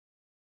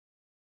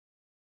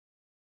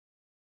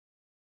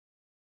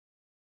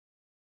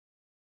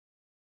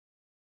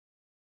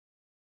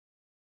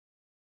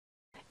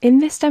In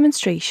this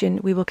demonstration,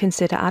 we will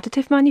consider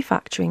additive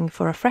manufacturing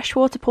for a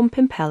freshwater pump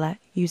impeller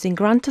using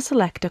Granta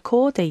Selector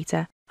core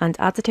data and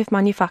additive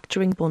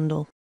manufacturing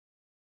bundle.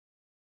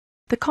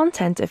 The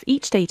content of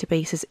each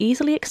database is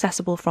easily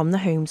accessible from the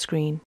home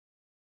screen.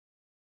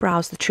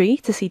 Browse the tree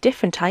to see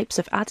different types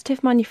of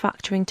additive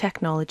manufacturing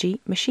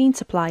technology, machine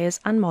suppliers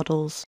and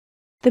models.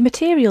 The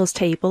materials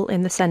table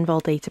in the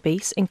Senvol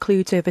database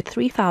includes over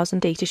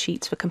 3,000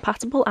 datasheets for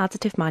compatible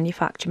additive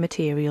manufacture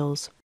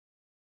materials.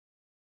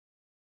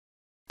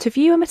 To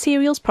view a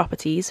material's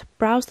properties,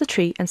 browse the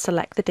tree and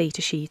select the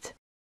datasheet.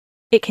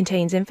 It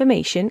contains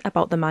information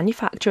about the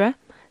manufacturer,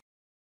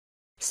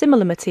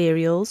 similar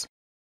materials,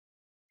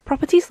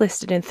 properties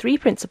listed in 3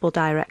 principal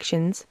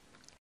directions,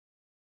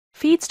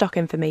 feedstock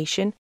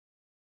information,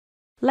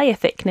 layer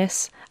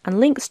thickness, and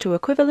links to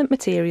equivalent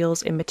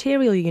materials in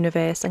Material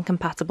Universe and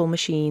compatible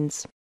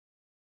machines.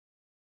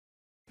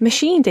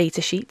 Machine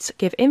datasheets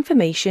give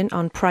information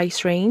on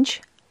price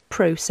range,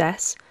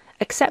 process,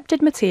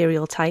 accepted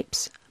material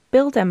types,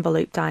 build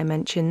envelope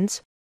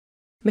dimensions,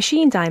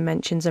 machine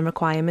dimensions and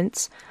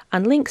requirements,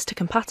 and links to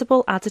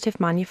compatible additive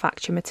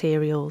manufacture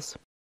materials.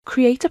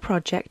 Create a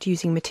project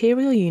using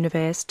Material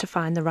Universe to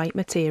find the right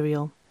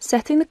material.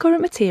 Setting the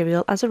current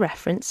material as a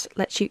reference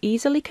lets you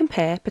easily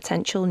compare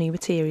potential new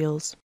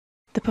materials.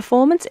 The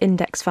Performance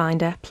Index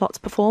Finder plots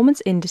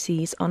performance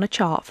indices on a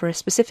chart for a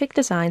specific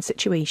design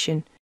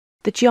situation.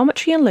 The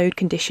geometry and load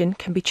condition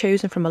can be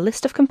chosen from a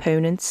list of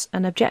components,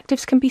 and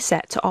objectives can be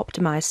set to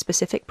optimize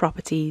specific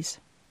properties.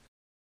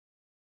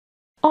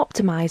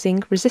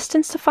 Optimizing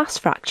resistance to fast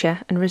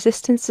fracture and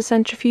resistance to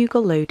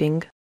centrifugal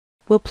loading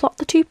will plot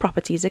the 2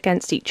 properties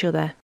against each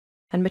other,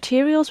 and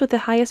materials with the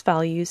highest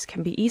values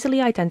can be easily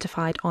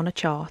identified on a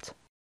chart.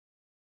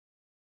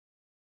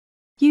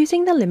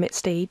 Using the limit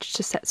stage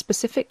to set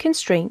specific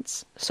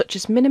constraints, such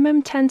as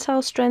minimum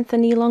tensile strength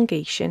and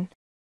elongation,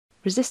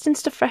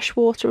 resistance to fresh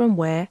water and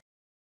wear,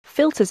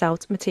 filters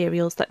out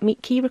materials that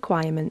meet key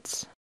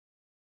requirements.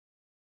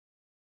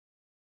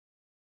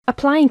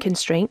 Applying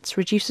constraints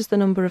reduces the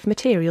number of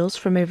materials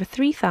from over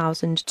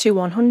 3,000 to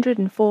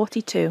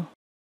 142.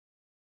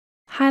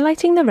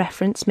 Highlighting the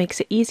reference makes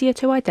it easier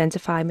to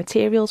identify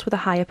materials with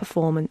a higher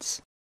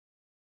performance.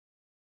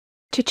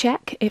 To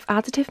check if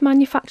additive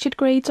manufactured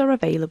grades are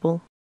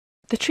available,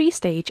 the tree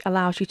stage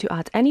allows you to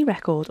add any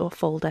record or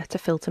folder to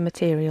filter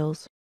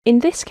materials. In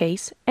this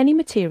case, any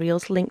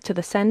materials linked to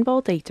the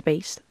Senvol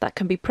database that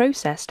can be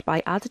processed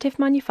by additive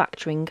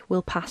manufacturing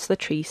will pass the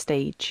tree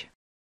stage.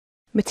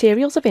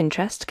 Materials of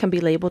interest can be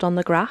labelled on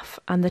the graph,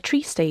 and the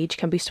tree stage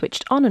can be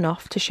switched on and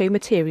off to show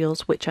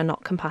materials which are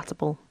not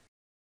compatible.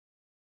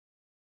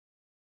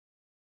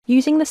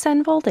 Using the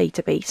Senvol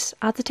database,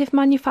 additive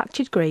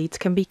manufactured grades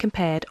can be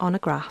compared on a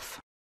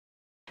graph.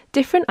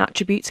 Different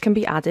attributes can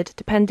be added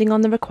depending on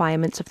the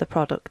requirements of the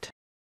product.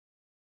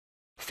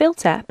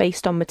 Filter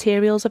based on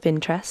materials of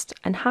interest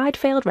and hide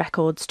failed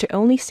records to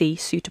only see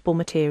suitable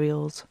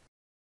materials.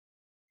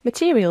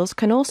 Materials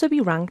can also be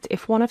ranked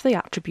if one of the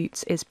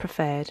attributes is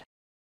preferred.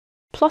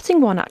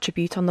 Plotting one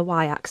attribute on the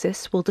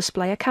y-axis will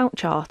display a count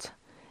chart.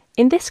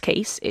 In this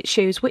case, it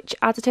shows which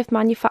additive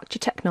manufacture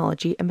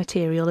technology a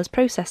material is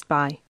processed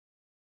by.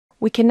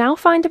 We can now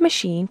find a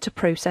machine to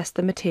process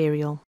the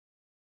material.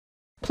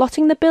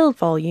 Plotting the build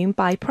volume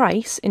by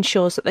price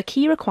ensures that the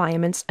key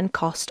requirements and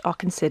cost are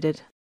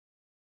considered.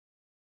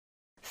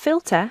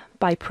 Filter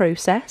by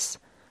process,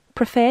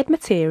 preferred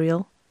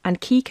material, and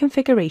key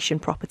configuration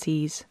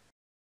properties.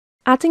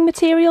 Adding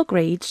material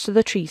grades to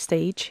the tree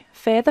stage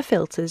further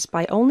filters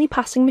by only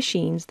passing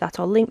machines that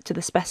are linked to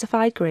the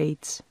specified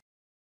grades.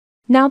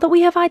 Now that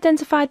we have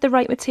identified the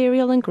right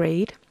material and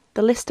grade,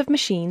 the list of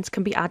machines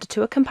can be added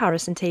to a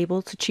comparison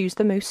table to choose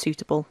the most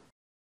suitable.